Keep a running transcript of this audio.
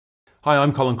Hi,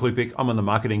 I'm Colin Klupik. I'm on the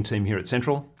marketing team here at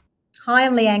Sentral. Hi,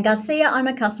 I'm Leanne Garcia. I'm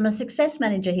a Customer Success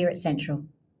Manager here at Sentral.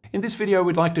 In this video,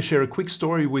 we'd like to share a quick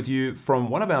story with you from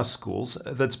one of our schools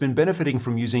that's been benefiting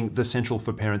from using the Sentral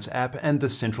for Parents app and the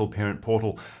Sentral Parent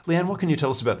Portal. Leanne, what can you tell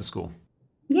us about the school?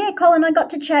 Yeah, Colin, I got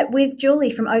to chat with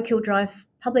Julie from Oakhill Drive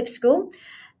Public School.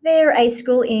 They're a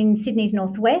school in Sydney's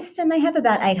northwest and they have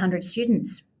about 800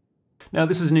 students. Now,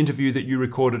 this is an interview that you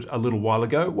recorded a little while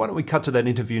ago. Why don't we cut to that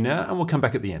interview now and we'll come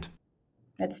back at the end.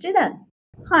 Let's do that.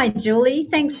 Hi, Julie.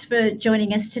 Thanks for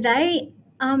joining us today.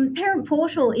 Parent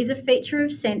Portal is a feature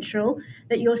of Sentral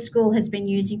that your school has been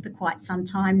using for quite some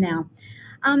time now.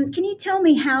 Can you tell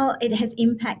me how it has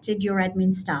impacted your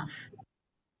admin staff?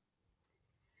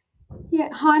 Yeah,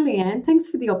 hi Leanne. Thanks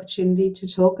for the opportunity to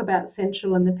talk about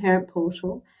Sentral and the Parent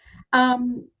Portal.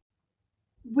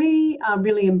 We are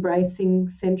really embracing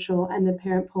Sentral and the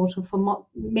Parent Portal for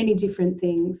many different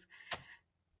things.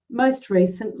 Most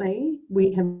recently,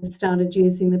 we have started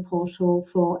using the portal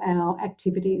for our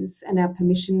activities and our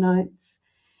permission notes.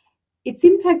 It's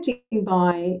impacting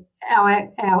by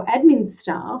our admin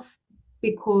staff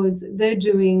because they're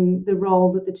doing the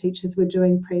role that the teachers were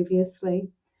doing previously.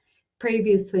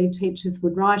 Previously, teachers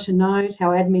would write a note,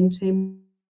 our admin team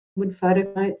would photo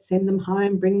notes, send them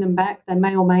home, bring them back. They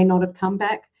may or may not have come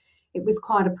back. It was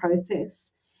quite a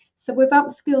process. So we've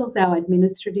upskilled our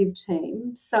administrative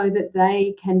team so that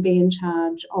they can be in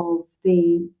charge of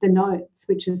the notes,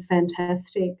 which is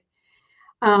fantastic.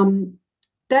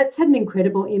 That's had an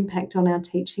incredible impact on our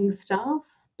teaching staff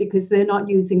because they're not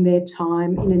using their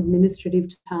time in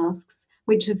administrative tasks,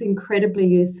 which is incredibly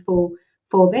useful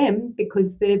for them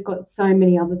because they've got so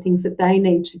many other things that they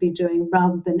need to be doing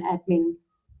rather than admin.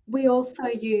 We also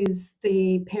use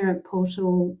the Parent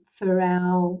Portal for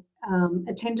our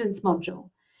attendance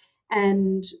module,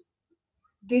 and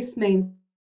this means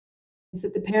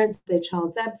that the parents of their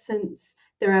child's absence,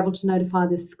 they're able to notify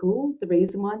the school the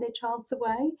reason why their child's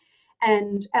away,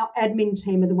 and our admin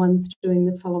team are the ones doing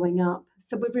the following up.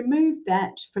 So we've removed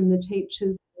that from the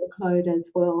teacher's workload as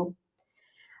well.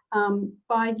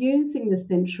 By using the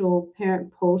Sentral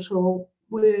Parent Portal,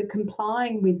 we're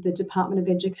complying with the Department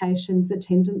of Education's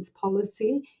attendance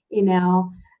policy in our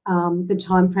the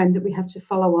timeframe that we have to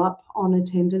follow up on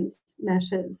attendance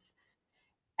matters.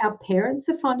 Our parents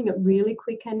are finding it really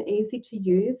quick and easy to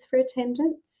use for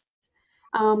attendance,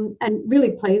 and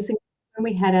really pleasing. When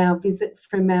we had our visit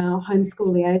from our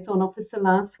homeschool liaison officer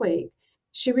last week,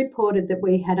 she reported that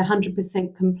we had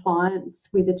 100% compliance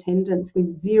with attendance,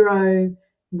 with zero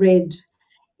red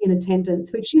in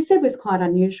attendance, which she said was quite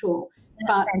unusual.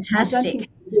 That's but fantastic.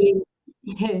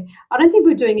 I don't think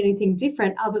we're doing anything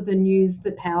different other than use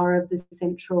the power of the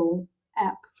Sentral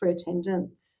app for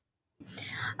attendance.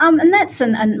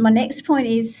 And my next point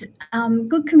is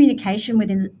good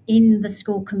communication in the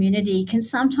school community can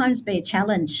sometimes be a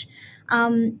challenge.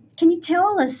 Can you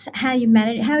tell us how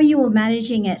you were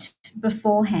managing it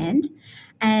beforehand,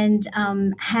 and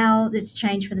how it's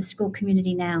changed for the school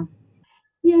community now?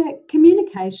 Yeah,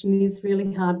 communication is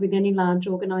really hard with any large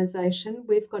organisation.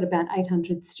 We've got about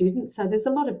 800 students, so there's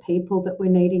a lot of people that we're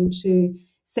needing to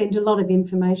send a lot of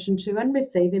information to and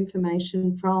receive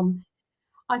information from.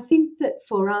 I think that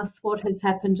for us, what has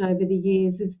happened over the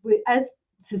years is as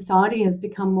society has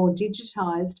become more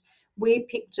digitised, we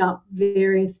picked up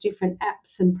various different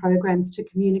apps and programs to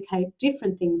communicate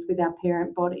different things with our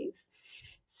parent bodies.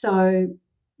 So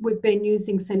we've been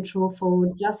using Sentral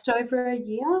for just over a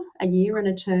year and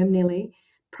a term nearly.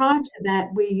 Prior to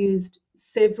that, we used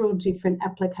several different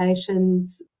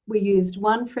applications. We used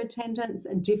one for attendance,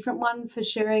 a different one for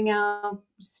sharing our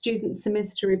student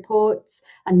semester reports,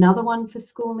 another one for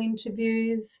school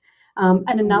interviews, and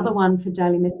another one for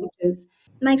daily messages.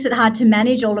 Makes it hard to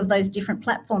manage all of those different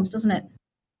platforms, doesn't it?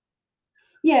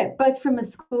 Yeah, both from a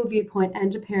school viewpoint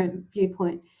and a parent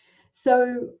viewpoint.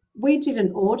 So we did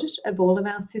an audit of all of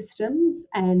our systems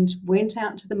and went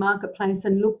out to the marketplace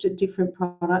and looked at different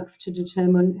products to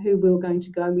determine who we were going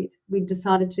to go with. We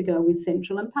decided to go with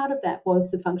Sentral, and part of that was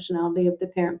the functionality of the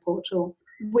Parent Portal.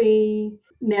 We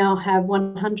now have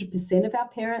 100% of our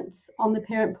parents on the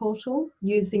Parent Portal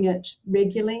using it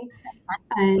regularly,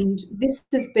 and this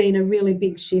has been a really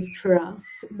big shift for us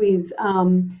with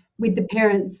the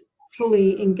parents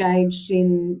fully engaged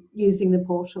in using the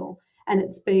portal, and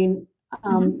it's been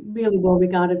really well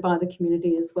regarded by the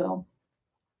community as well.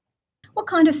 What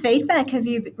kind of feedback have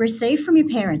you received from your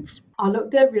parents? Oh,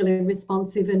 look, they're really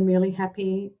responsive and really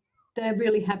happy. They're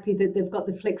really happy that they've got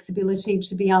the flexibility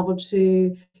to be able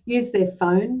to use their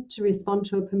phone to respond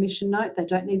to a permission note. They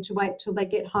don't need to wait till they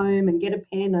get home and get a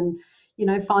pen and,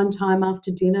 find time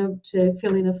after dinner to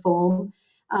fill in a form.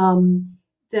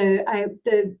 they're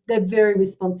very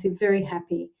responsive, very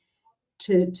happy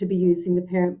to be using the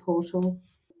parent portal.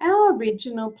 Our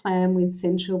original plan with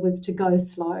Sentral was to go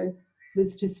slow,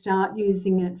 was to start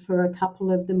using it for a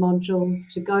couple of the modules,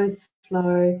 to go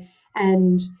slow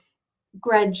and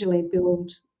gradually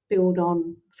build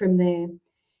on from there.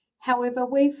 However,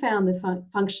 we found the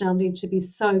functionality to be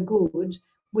so good,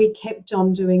 we kept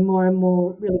on doing more and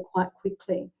more really quite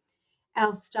quickly.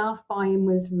 Our staff buy-in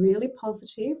was really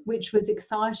positive, which was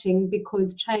exciting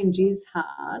because change is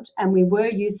hard and we were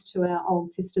used to our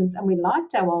old systems and we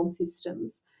liked our old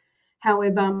systems.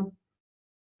 However,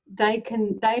 they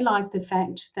like the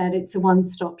fact that it's a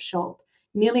one-stop shop.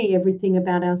 Nearly everything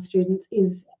about our students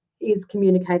is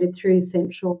communicated through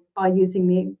Sentral by using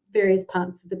the various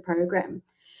parts of the program.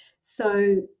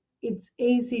 So it's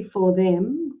easy for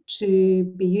them to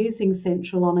be using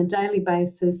Sentral on a daily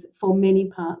basis for many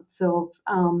parts of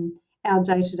our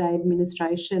day-to-day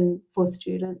administration for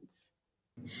students.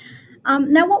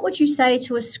 Now, what would you say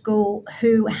to a school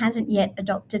who hasn't yet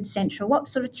adopted Sentral? What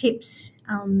sort of tips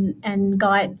and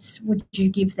guides would you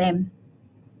give them?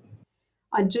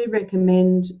 I do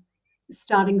recommend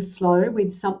starting slow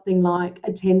with something like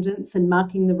attendance and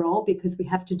marking the roll, because we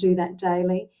have to do that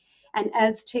daily. And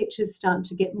as teachers start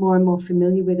to get more and more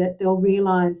familiar with it, they'll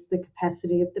realise the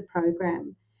capacity of the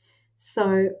program.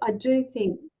 So I do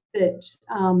think that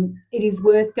it is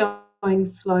worth going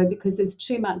slow because there's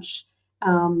too much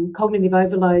cognitive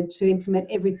overload to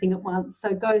implement everything at once.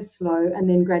 So go slow and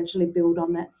then gradually build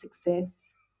on that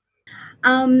success.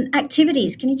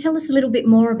 Activities. Can you tell us a little bit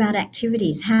more about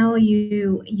activities? How are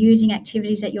you using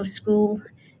activities at your school?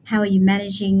 How are you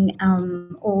managing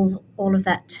all of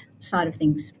that side of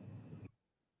things?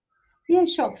 Yeah,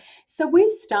 sure. So we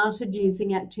started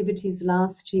using activities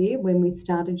last year when we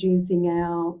started using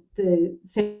the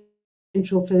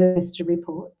Sentral for semester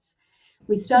reports.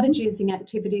 We started using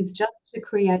activities just to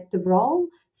create the role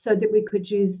so that we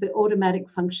could use the automatic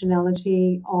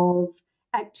functionality of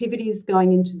activities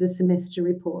going into the semester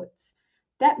reports.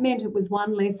 That meant it was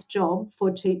one less job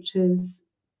for teachers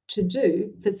to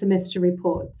do for semester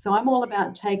reports. So I'm all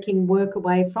about taking work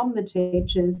away from the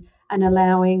teachers and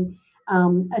allowing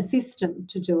a system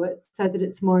to do it so that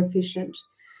it's more efficient.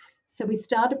 So we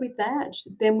started with that.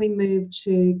 Then we moved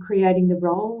to creating the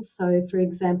roles. So, for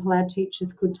example, our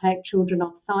teachers could take children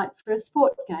off site for a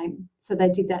sport game. So they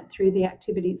did that through the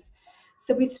activities.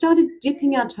 So we started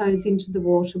dipping our toes into the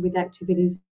water with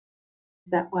activities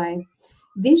that way.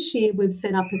 This year, we've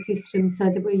set up a system so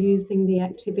that we're using the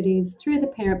activities through the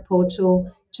parent portal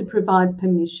to provide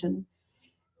permission.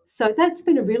 So that's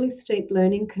been a really steep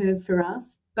learning curve for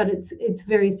us, but it's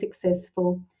very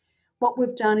successful. What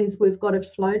we've done is we've got a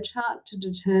flow chart to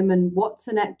determine what's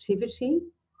an activity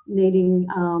needing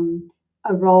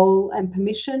a role and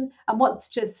permission, and what's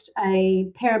just a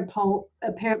parent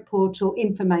portal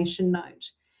information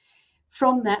note.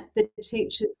 From that, the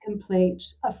teachers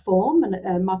complete a form,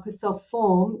 a Microsoft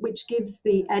form, which gives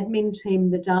the admin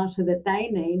team the data that they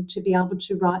need to be able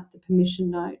to write the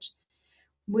permission note.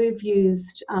 We've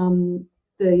used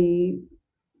the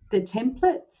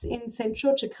templates in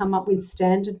Sentral to come up with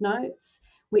standard notes,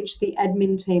 which the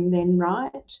admin team then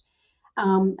write.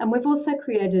 And we've also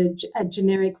created a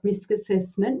generic risk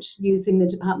assessment using the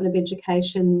Department of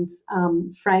Education's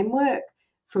framework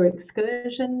for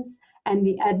excursions, and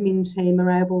the admin team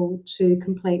are able to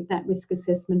complete that risk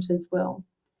assessment as well.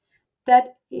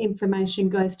 That information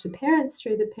goes to parents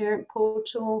through the parent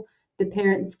portal. The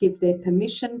parents give their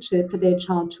permission for their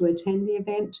child to attend the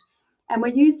event. And we're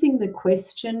using the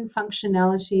question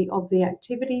functionality of the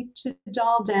activity to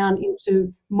dial down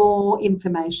into more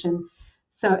information.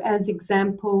 So as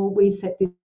example, we set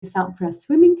this up for a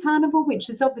swimming carnival, which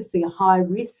is obviously a high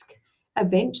risk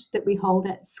event that we hold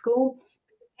at school.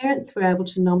 Parents were able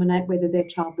to nominate whether their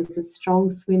child was a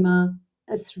strong swimmer,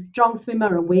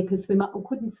 a weaker swimmer, or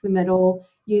couldn't swim at all,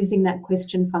 using that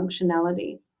question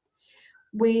functionality.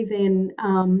 We then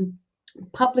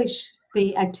publish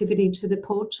the activity to the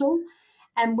portal,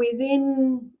 and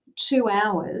within 2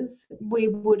 hours, we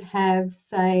would have,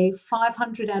 say,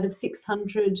 500 out of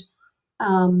 600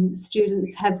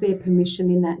 students have their permission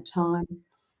in that time.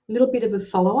 A little bit of a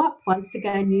follow-up, once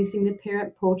again, using the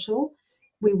parent portal,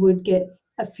 we would get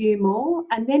a few more,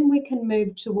 and then we can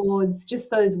move towards just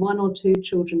those 1 or 2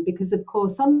 children, because of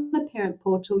course on the parent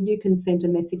portal you can send a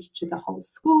message to the whole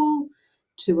school,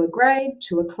 to a grade,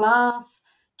 to a class,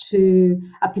 to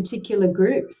a particular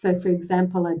group, so for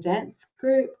example a dance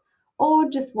group, or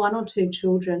just 1 or 2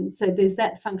 children. So there's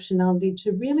that functionality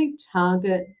to really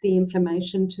target the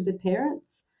information to the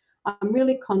parents. I'm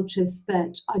really conscious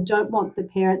that I don't want the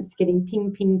parents getting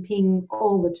ping, ping, ping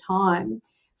all the time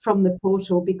from the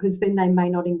portal, because then they may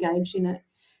not engage in it.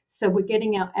 So we're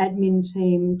getting our admin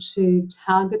team to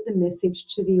target the message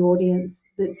to the audience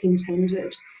that's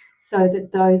intended, so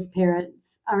that those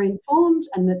parents are informed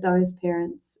and that those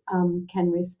parents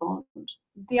can respond.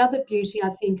 The other beauty,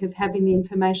 I think, of having the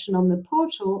information on the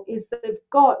portal is that they've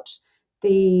got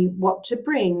the what to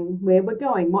bring, where we're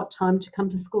going, what time to come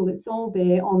to school. It's all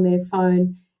there on their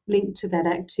phone, linked to that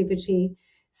activity.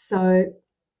 So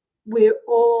we're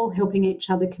all helping each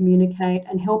other communicate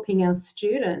and helping our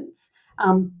students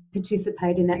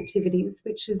participate in activities,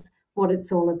 which is what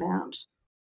it's all about.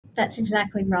 That's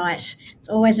exactly right. It's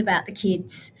always about the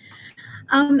kids.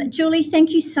 Julie,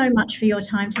 thank you so much for your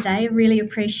time today. I really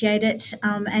appreciate it,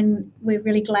 and we're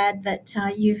really glad that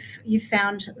you've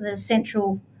found the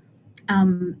Sentral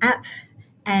app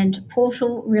and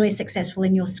portal really successful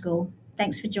in your school.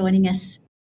 Thanks for joining us.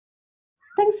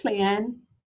 Thanks, Leanne.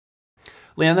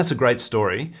 Leanne, that's a great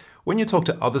story. When you talk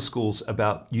to other schools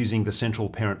about using the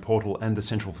Sentral Parent Portal and the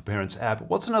Sentral for Parents app,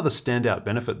 what's another standout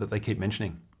benefit that they keep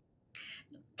mentioning?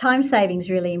 Time saving is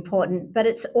really important, but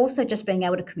it's also just being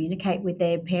able to communicate with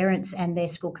their parents and their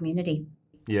school community.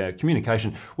 Yeah,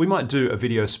 communication. We might do a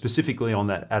video specifically on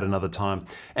that at another time.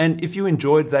 And if you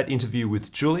enjoyed that interview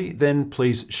with Julie, then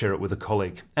please share it with a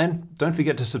colleague. And don't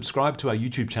forget to subscribe to our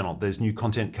YouTube channel. There's new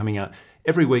content coming out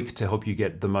every week to help you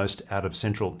get the most out of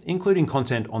Sentral, including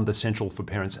content on the Sentral for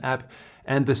Parents app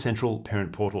and the Sentral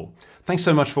Parent Portal. Thanks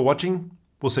so much for watching.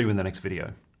 We'll see you in the next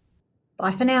video.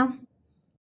 Bye for now.